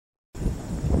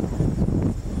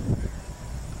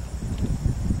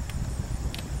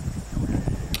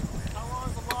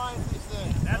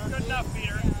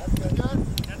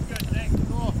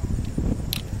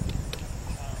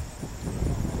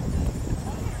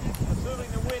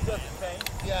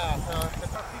Yeah, so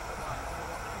it's our people line.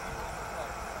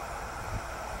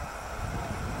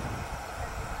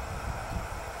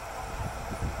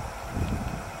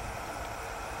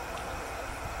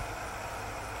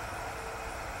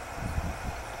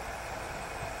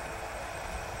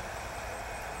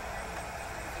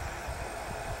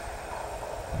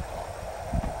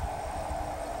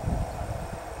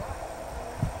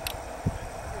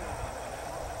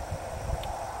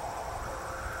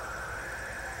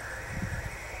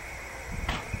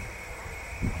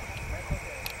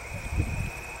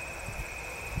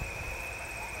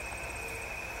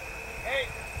 Hey,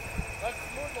 let's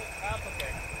move the that's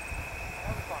okay.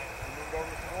 That'll be fine. You moved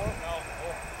over some more? No.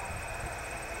 Oh.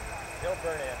 He'll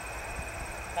burn in.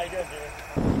 How you doing, Jimmy?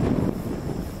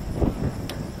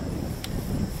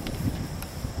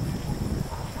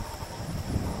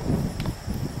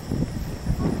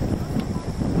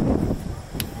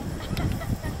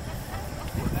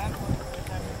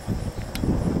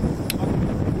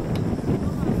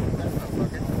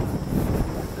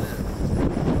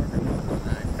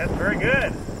 That's very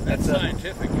good. That's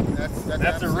scientific.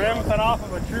 That's a rim cut off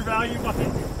of a true value bucket.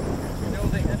 You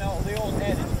know the old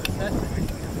adage, necessity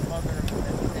is the mother of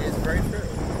invention. It's very true.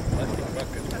 Plastic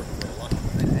buckets work for a lot of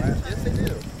things. Yes, they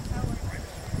do.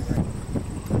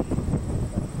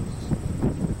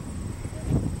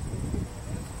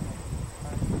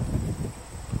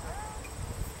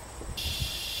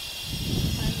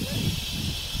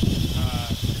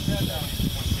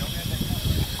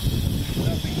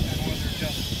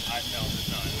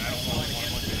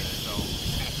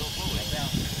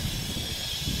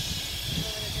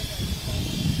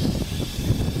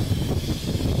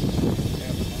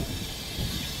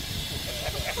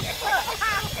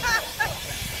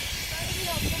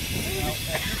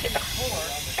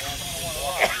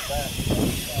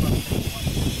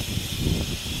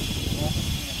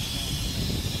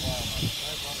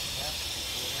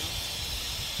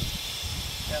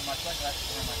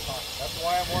 That's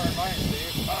why I'm wearing mine,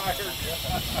 Steve. I heard you.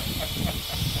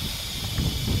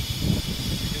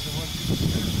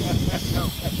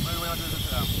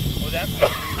 What's that?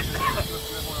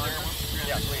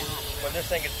 Yeah, please. When this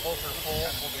thing gets closer to full,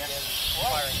 we'll begin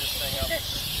firing this thing up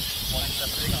one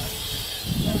step at a time.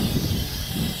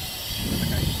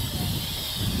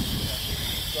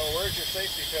 So where's your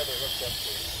safety tether hooked up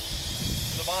to?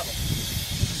 To the bottom.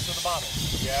 To the bottom.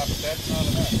 Yeah, but that's not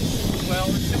enough. Well,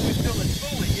 until we fill it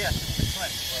fully, yes, it's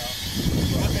plenty.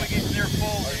 Well, once we get near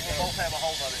full, we'll both have a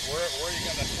hold of it. Where are you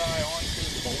going to tie onto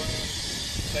the balloon,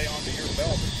 say onto your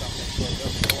belt or something, so it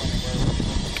doesn't go anywhere?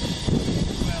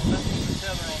 Well, that's what the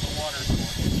tether on the water is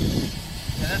for.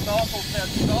 And that's also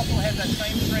it also has that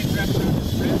same string wrapped around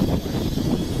his wrist.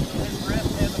 So his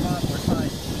wrist and the bottom are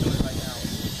tied to it right now.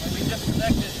 When we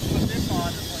disconnect it and put this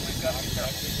on is when we've got to be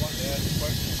careful. I just wanted to ask a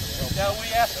question. Now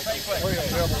we ask the same question. We're going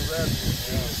to double that.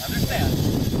 Yeah. Understand.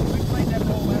 We played that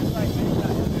role last night many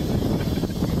times.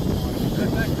 In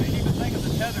fact, we didn't even think of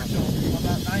the tether till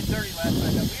about 9:30 last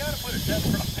night. We ought to put a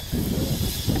tether on it.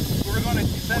 We were going to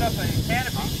set up a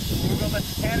canopy. We were going to let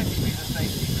the canopy be the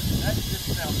safety. That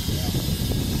just sounds good.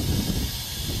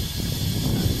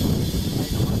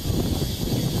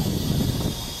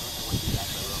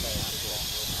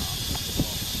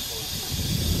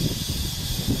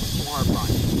 More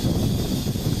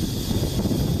fun.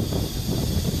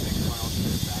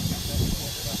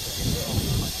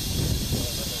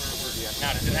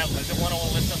 Now, does it want to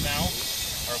listen now?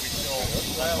 Or are we still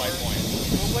at my point?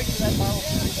 We'll wait till that bottle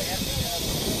is empty.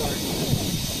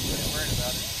 Worried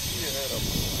about it.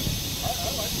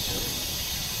 I like it.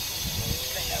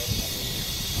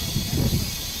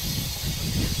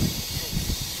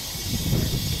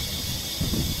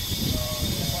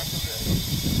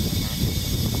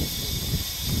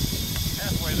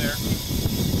 Halfway there.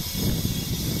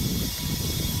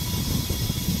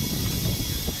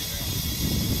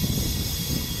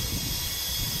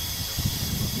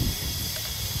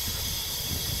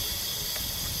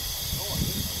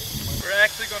 We're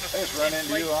actually going to run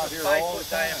into you out here all the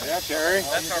time. diameter. Yeah, Terry.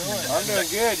 That's our I'm doing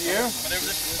good. You? Whenever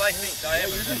this is 5 feet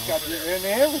diameter, You just got in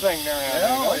everything there.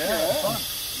 Yeah, fun.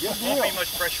 Good won't deal. be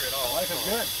much pressure at all. Life is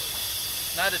good.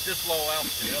 Not at this low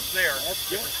altitude. Up there, That's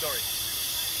good. different story.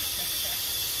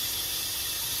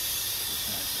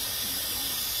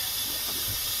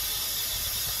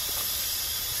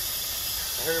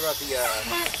 I heard about the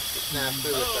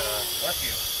snafu with Bless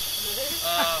you.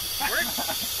 Where?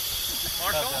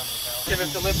 Marshall? give him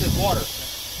to lift his water.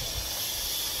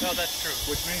 No, that's true.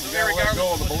 Which means So you gotta let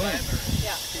go of the regardless balloon. what diameter.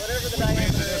 Yeah, whatever the Which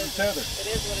means diameter it is, isn't tethered. it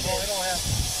is what it Well, is. we don't have.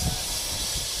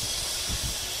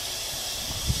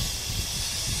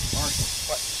 Marshall,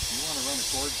 What? you want to run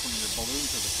the cord from your balloon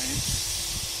to the paint.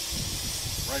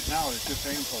 Right now, it's just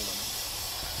aim holding it.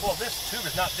 Well, this tube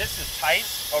is not, this is tight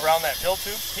around that fill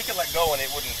tube. He could let go and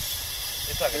it wouldn't,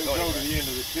 it's not going to go It'll go anywhere. to the end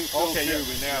of the fill tube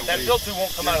and now That fill tube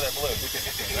won't come out of that balloon.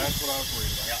 That's what I was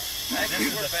worried about. Yeah.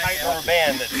 This is a tight rubber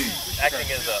band that's acting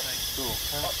as a... Cool.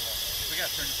 We got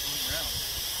to turn this balloon around.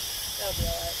 That'll be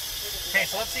all right. Okay,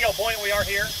 so let's see how buoyant we are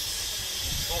here.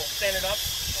 We'll stand it up.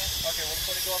 Okay, we'll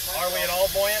put it go up right. Are we at all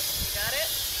buoyant? Got it?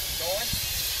 Going?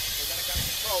 We're going to kind of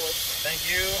control it. Thank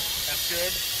you. That's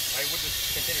good. I would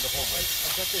just continue to hold it.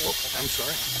 I'm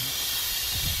sorry.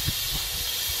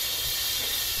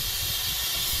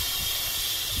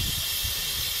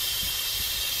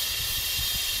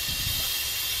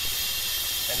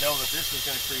 And know that this is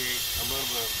going to create a little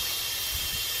bit of...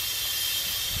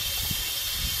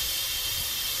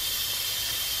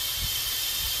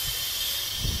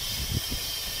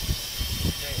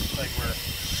 Okay, looks like we're...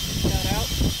 Got out?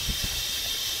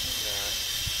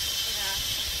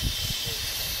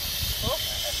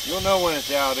 You'll know when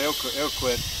it's out. It'll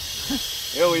quit.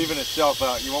 It'll even itself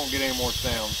out. You won't get any more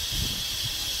sound.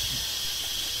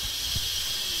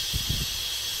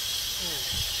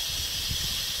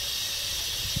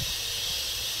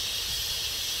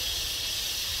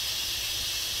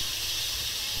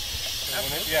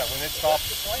 When it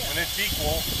stops, when it's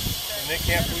equal, and they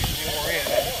can't push any more in,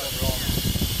 then it's on.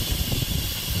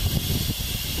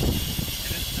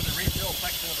 And it's to the refill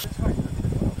section of the...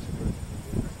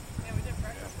 Yeah, we did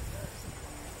practice.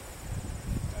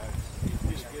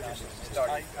 Start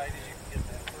tight as you can get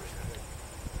that first.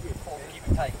 Hold, keep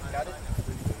it tight. Got it?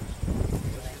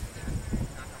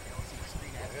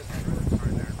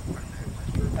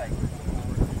 Tight.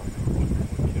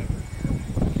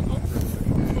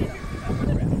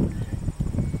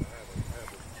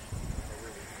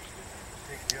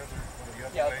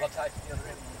 Yeah, I'll tie it to the other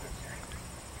end.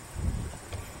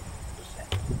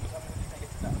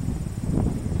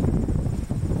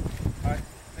 Alright,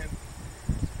 then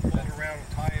pull it around and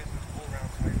tie it, and pull around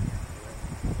and tie it.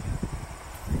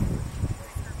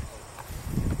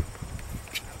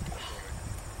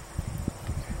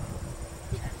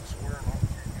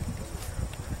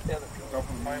 Go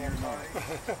from final tie.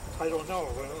 I don't know.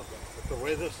 But the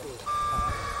way this is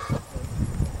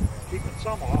keeping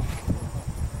some off.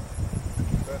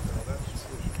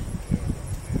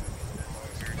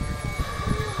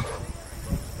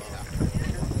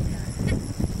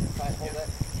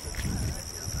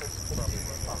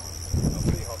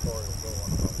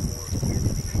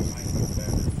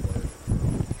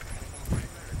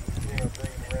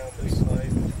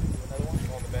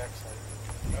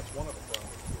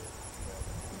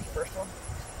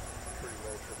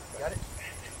 Got it?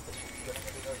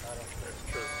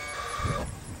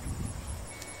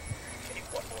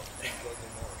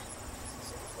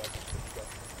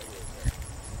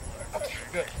 Okay,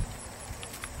 good.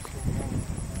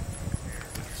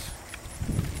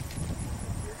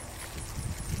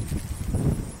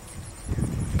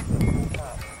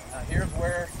 Now here's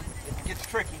where it gets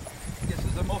tricky. This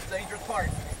is the most dangerous part.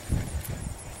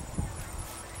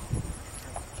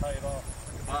 Tie it off.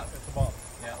 At the bottom.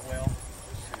 Yeah, well,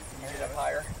 you get up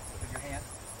higher with your hand.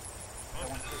 I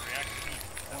want to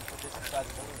put this inside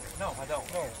the balloon. No, I don't.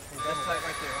 No, that's tight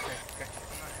right there. Okay.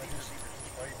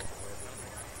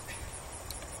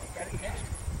 Got it, pinch.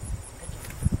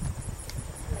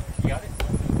 You got it?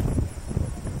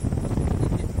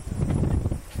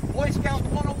 Boy Scout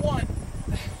 101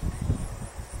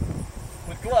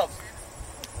 with gloves.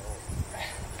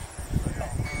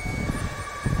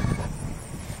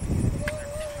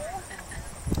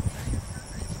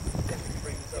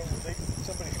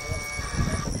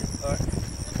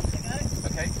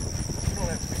 Okay. You don't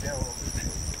have to be down a little bit.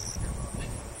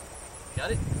 Got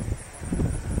it?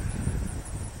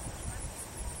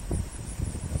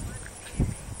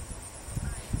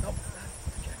 Nope.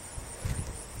 Okay.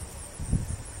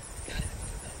 Got it.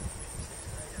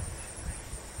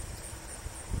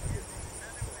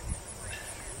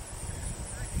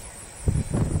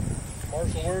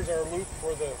 Marshall, where's our loop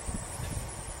for the...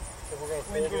 So we're going to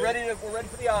fold We're ready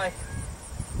for the eye.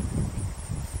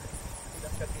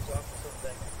 Cut these off for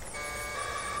something.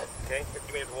 Okay,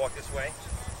 you may have to walk this way.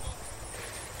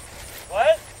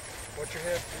 What? What's your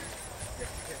head?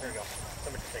 Here we go.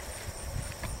 Somebody take it.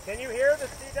 Can you hear the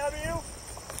CW? Yeah.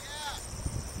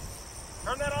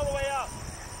 Turn that all the way up.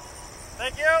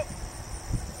 Thank you.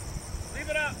 Leave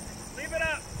it up. Leave it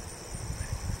up.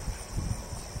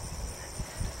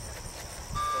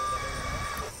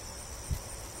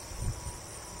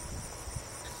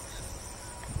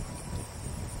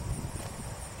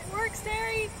 It works,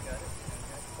 Derry. Got it.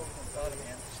 Hold it on the bottom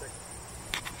hand.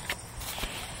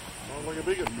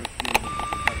 the biggest.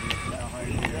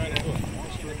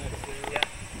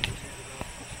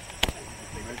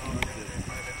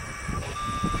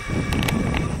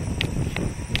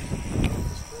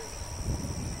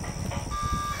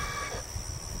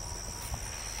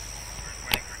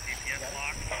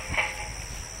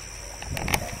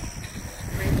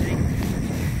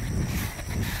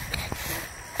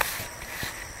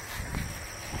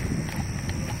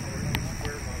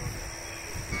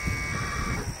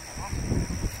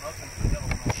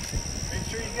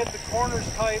 Corners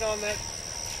tight on that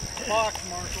box,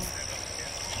 Marshall.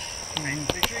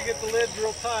 Make sure you get the lids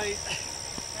real tight.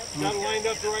 Got it lined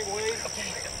up the right way.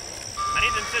 I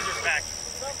need them scissors back.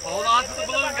 Hold on to the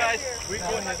balloon, guys. We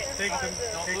go ahead. Take them.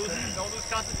 Don't lose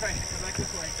concentration. Come back this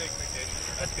way.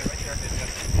 That's good, right there.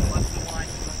 Watch the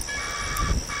line.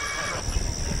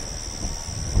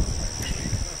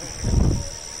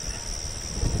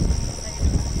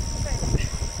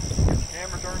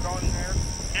 Camera turned on in there.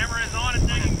 Camera is on and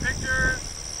taking pictures.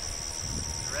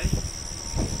 You ready?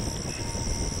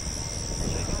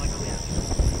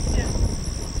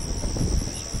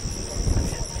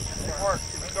 Mark,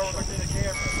 let's go look at the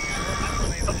camera.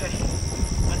 Okay.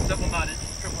 That's double knotted.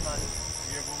 Triple knotted.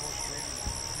 You have one more string.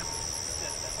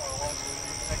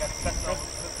 I got to cut the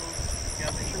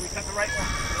yeah, make sure we cut the right one.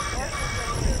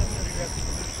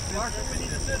 Marshall, we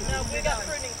need a scissors. No, we got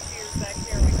pruning shears back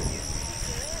here we can use.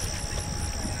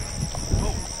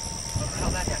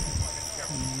 How'd that happen?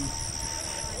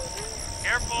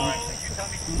 Careful. All right, so you tell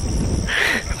me.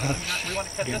 We want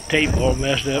to cut this. Tape all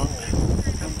messed up.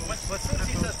 What's soon as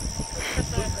he says.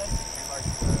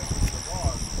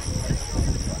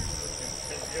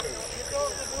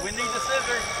 We need the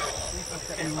scissors.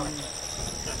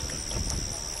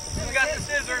 We got the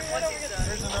scissors.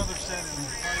 There's another set in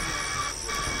there.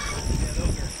 Yeah,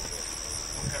 those are.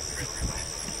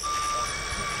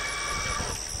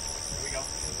 Here we go.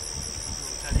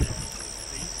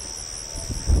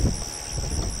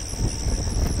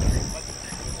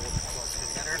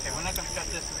 Okay, we're not going to cut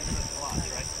this into the blotch,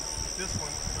 right? This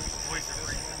one, Voice of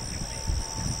reason.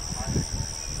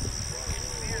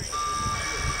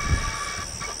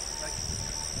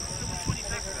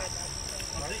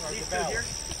 These two here?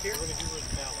 we're going to do with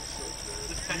ballast.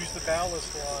 Use the ballast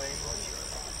line.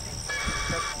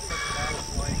 Cut the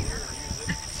ballast line here and use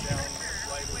it down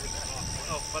right over the top.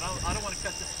 Oh, but I don't want to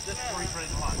cut this before he's ready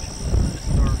to launch. This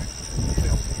is our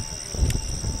film.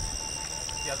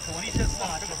 Yeah, so when he says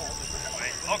launch,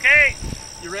 Okay.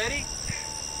 you ready?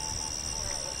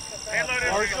 Payload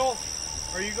is Marshall,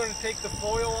 are you going to take the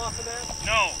foil off of that?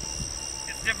 No.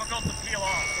 It's difficult to peel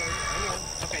off.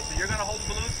 Okay, so you're going to hold the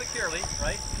balloon securely,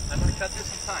 right? I'm going to cut this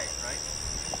and tie it, right?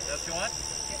 That's what you want?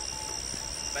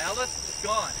 Ballast is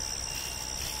gone.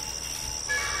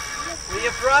 We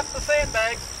have dropped the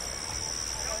sandbags.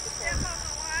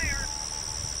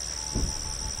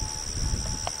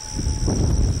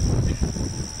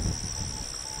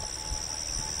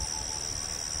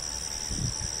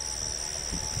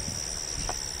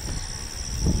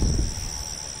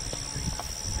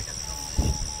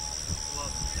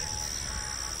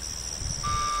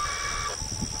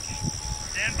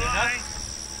 Stand by.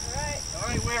 All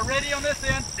right, we're ready on this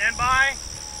end. Stand by.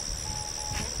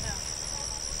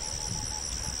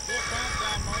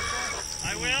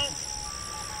 I will.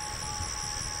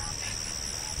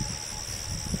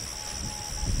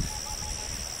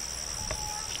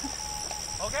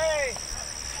 Okay.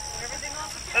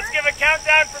 Let's give a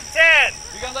countdown from 10.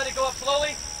 You're going to let it go up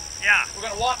slowly? Yeah. We're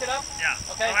going to walk it up? Yeah.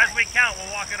 Okay. So as we count,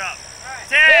 we'll walk it up.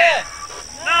 10,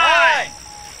 9,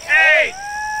 8,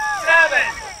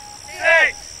 7,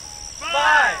 6,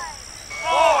 5,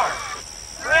 4,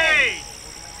 3,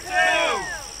 2,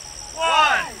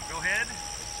 1. Go ahead.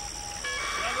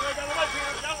 Down the way,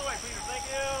 Peter. Down the way, Peter. Thank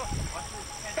you.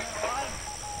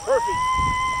 Perfect.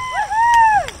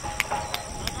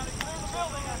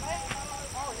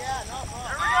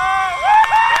 Here we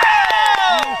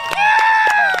go.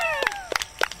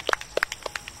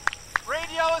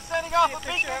 Radio is sending off a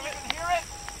beacon. You can hear it.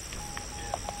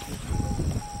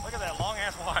 Look at that long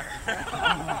ass wire. Talk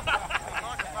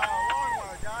about a long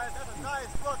wire, guys. That's a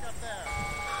nice look up there.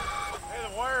 Hey,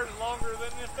 the wire is longer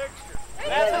than the fixture.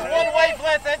 That's a one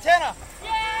wavelength antenna.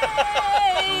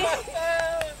 Yay!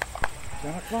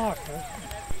 10 o'clock.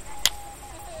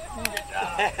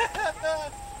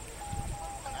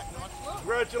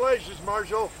 Congratulations,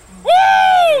 Marshall. Woo!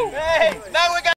 Hey, now we